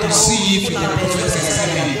now to see if the prophet is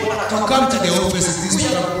coming. To come to the office is this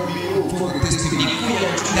for the testimony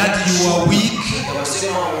that you are weak,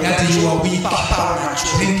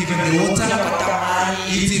 drink even the water,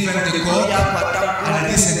 eat even the coke, and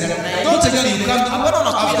this and that. Don't again you come to,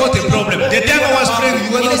 I've got a problem. The devil was praying,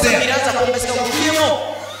 you were not there.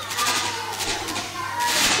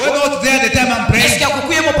 We're not there the time I'm praying.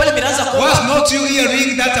 Was not you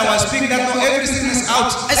hearing that I was speaking that no, everything is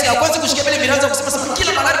out?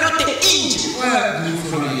 Where do you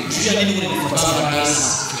follow it?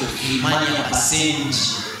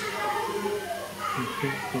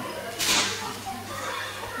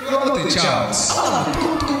 You are not a child.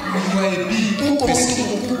 You are a big person.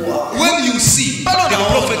 When you see the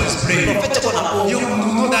prophet is praying, you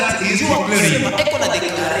know that he is declaring.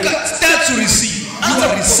 Start to receive. You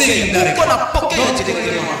are receiving that.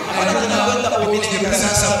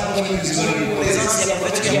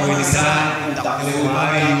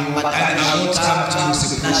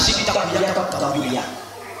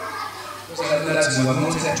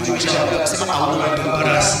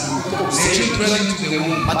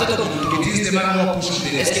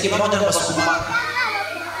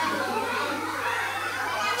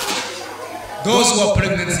 Those who are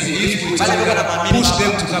pregnant, if we push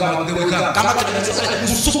them to come out, they will come.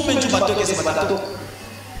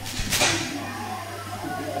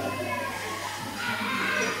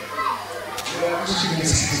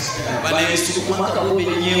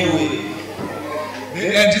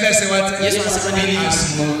 And Jesus said what?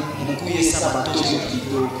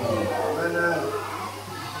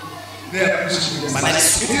 They are pushing.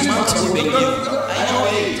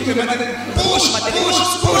 Push.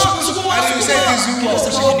 And you say this you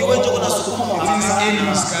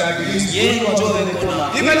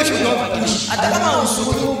even if you don't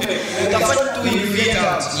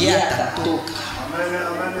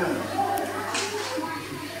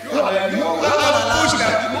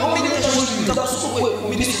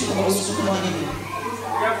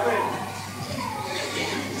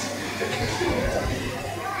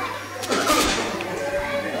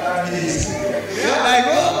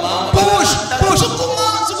push, push. You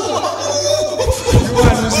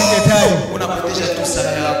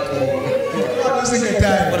are losing the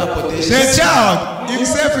time. The child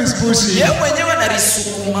himself is pushing.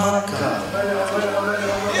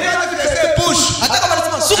 Push.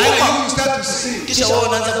 And you start to see.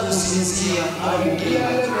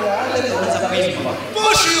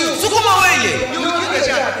 Push you. You kill the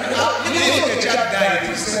child. If the child died,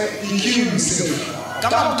 he killed himself.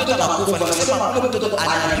 Kama mtoto anakufa nasema ule mtoto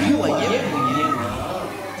anajua yeye mwenyewe.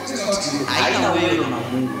 Haina wewe na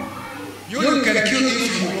Mungu. You can kill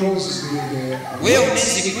if you close the wewe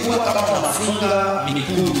unaweza kufa kama unafunga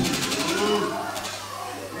miguu.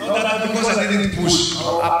 Not because I didn't push.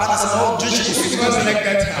 Hapana sababu juju because like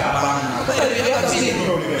that hapana.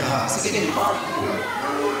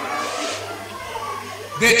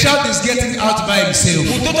 The child is getting out by himself.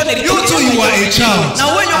 You too, you are a child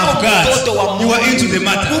of God. You are into the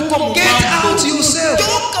matter. Get out yourself.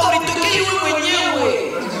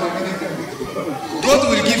 God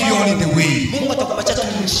will give you only the way.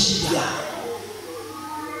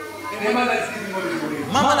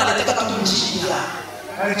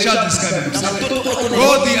 The child is coming.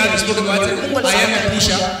 God the other spoken about it. I am a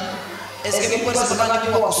pusher. He said,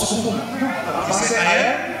 I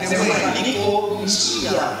am the way.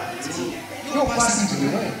 You are passing to the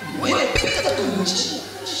way.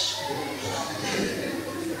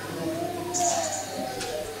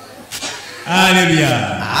 Hallelujah.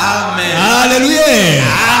 Amen. Hallelujah.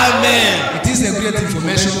 Amen. It is a great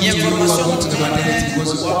information to you who are going to the maternity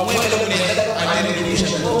because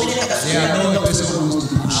there are no person who wants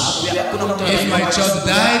to push. If my child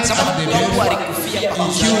died after the birth, he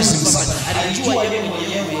kills himself.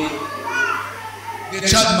 The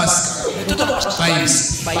child must by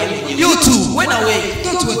himself. You too.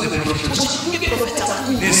 Don't wait the prophet.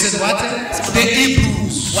 They said what? The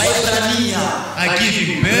Hebrews are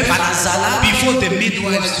giving birth before the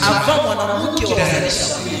midwives.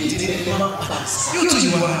 You too,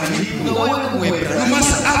 you are you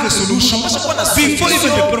must have a solution before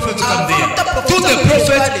even the prophet come there. To the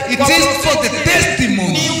prophet, it is for the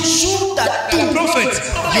testimony. The prophet,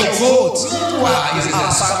 your God is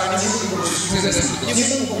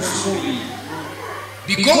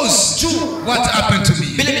because what happened to me,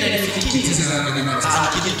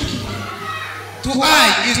 To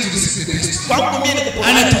I is to receive the testimony.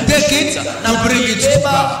 And to take it, to bring it to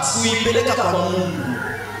pass.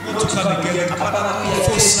 To come again,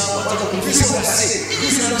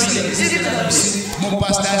 more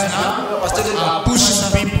pastors now are pushing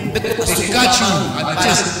people. They catch you and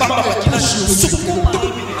just push you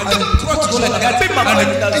and then throw to go like that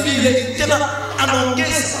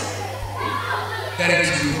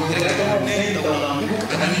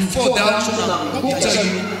and then you fall down, you tell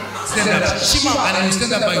you stand up, and then you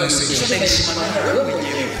stand up by yourself.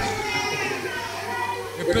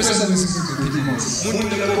 The person who is listening to the demons.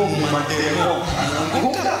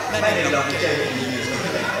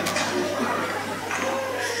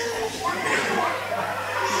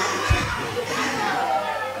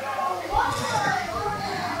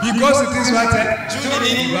 Because it is what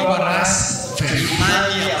Babaras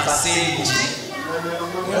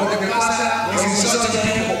the pastor is insulting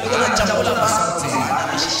people.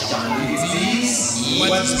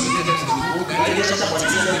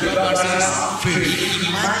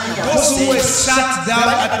 Those who were sat down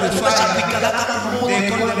at the fire, they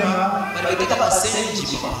call them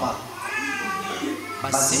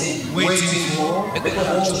waiting for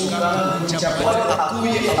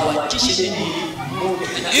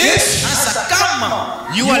if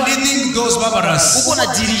you are leading those barbarous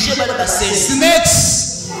snakes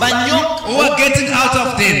who are getting out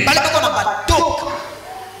of them,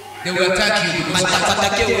 they will attack you because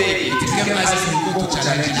it became as if you go to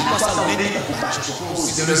challenge you.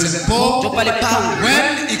 There is a Paul, when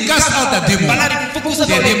he cast out the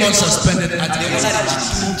demon suspended at the end.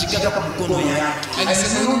 And he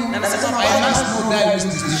said, no, I must not die with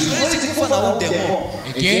this demon.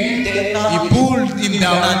 Again, he pulled him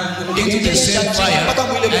down into the same fire,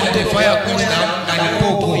 and the fire comes down, and the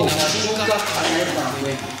Paul goes.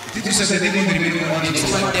 Did you say the demon remained on him?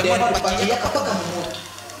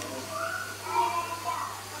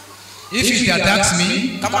 If he attacks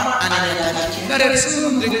me, come on, that is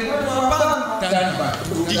turn back.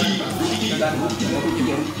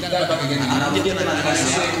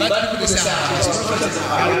 But people say,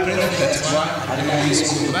 I will pray that one, and I will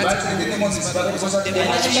school. But the demons is bad because they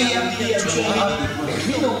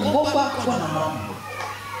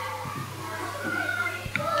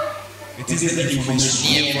it is the information.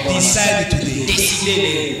 Decide today.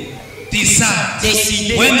 Decide.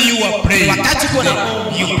 When you are praying,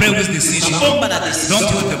 you pray with decision. Don't with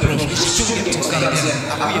the prophet.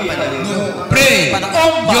 No, pray.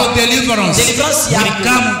 Your deliverance will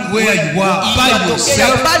come where you are by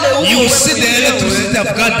yourself. You will see the electricity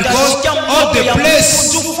of God because all the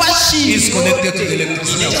place is connected to the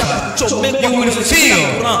electricity of God. You will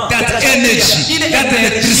feel that energy, that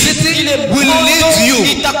electricity will lead you.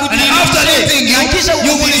 And after leading you,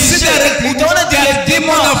 you will see directly that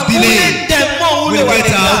demon of delay will get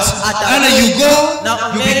out, and you go,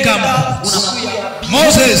 you become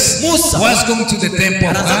Moses was going to the temple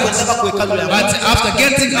of God, but after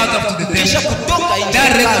getting out of the temple,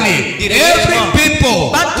 directly every people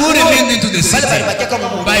who remained into the city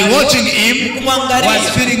by watching him was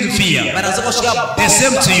feeling fear. The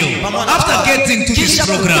same to you. After getting to this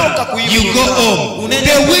program, you go home.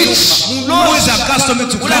 The witch who is accustomed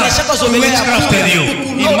to come to witchcraft you,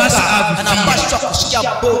 he must have fear.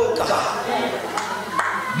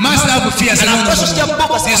 Must have fear. This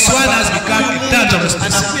one has become a dangerous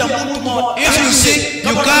person. If you see,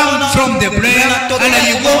 you come from the prayer and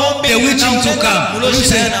you go, the witching to come. You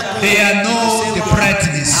say, there are no the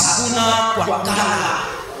brightness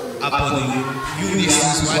upon you. This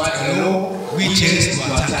is what allow witches to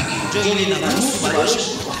attack you.